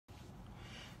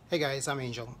Hey guys, I'm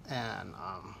Angel, and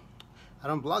I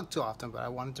don't blog too often, but I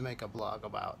wanted to make a blog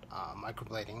about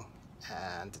microblading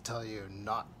and to tell you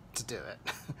not to do it.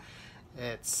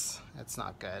 It's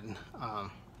not good.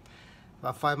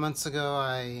 About 5 months ago,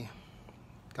 I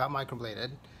got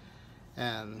microbladed,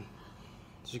 and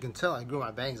as you can tell, I grew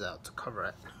my bangs out to cover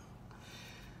it.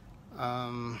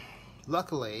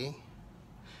 Luckily,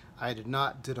 I did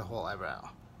not do the whole eyebrow.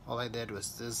 All I did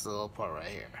was this little part right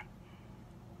here.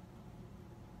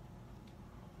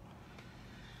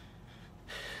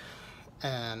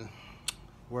 And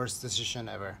worst decision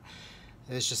ever.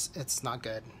 It's not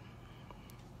good.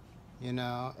 You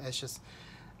know, it's just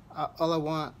all I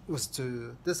want was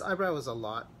this eyebrow was a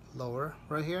lot lower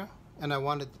right here, and I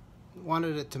wanted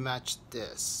it to match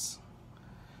this.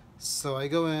 So I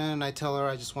go in, I tell her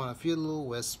I just want a few little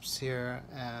wisps here,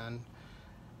 and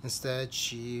instead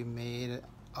she made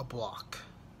a block,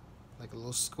 like a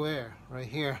little square right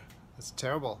here. It's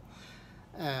terrible.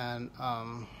 And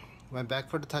went back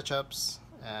for the touch-ups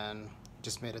and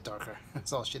just made it darker.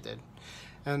 That's all she did.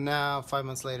 And now 5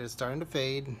 months later, it's starting to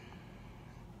fade,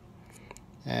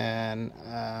 and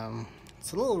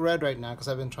it's a little red right now because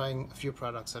I've been trying a few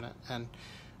products on it. And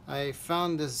I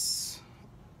found this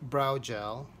brow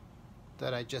gel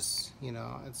that I just,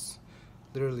 it's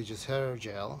literally just hair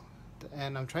gel,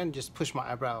 and I'm trying to just push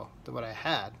my eyebrow, what I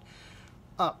had,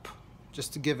 up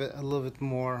just to give it a little bit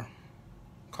more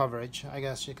coverage, I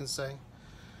guess you can say.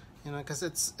 Because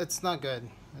it's not good.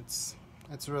 It's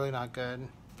really not good.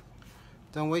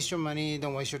 Don't waste your money.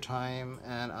 Don't waste your time.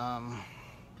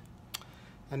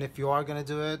 And if you are gonna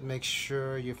do it, make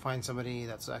sure you find somebody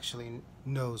that's actually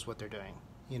knows what they're doing.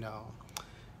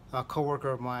 A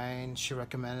coworker of mine, she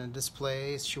recommended this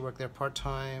place. She worked there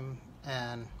part-time,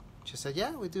 and she said,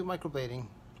 "Yeah, we do microblading."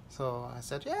 So I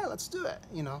said, "Yeah, let's do it."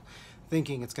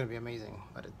 Thinking it's gonna be amazing,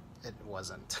 but it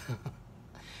wasn't.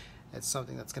 It's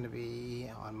something that's going to be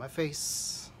on my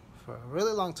face for a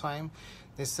really long time.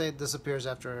 They say it disappears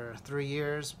after 3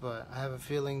 years, but I have a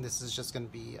feeling this is just going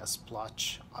to be a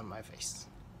splotch on my face.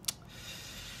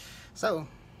 So,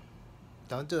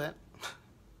 don't do it.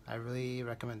 I really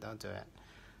recommend don't do it.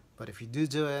 But if you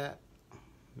do it,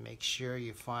 make sure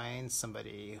you find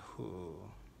somebody who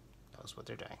knows what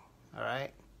they're doing.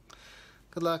 Alright?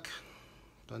 Good luck.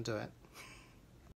 Don't do it.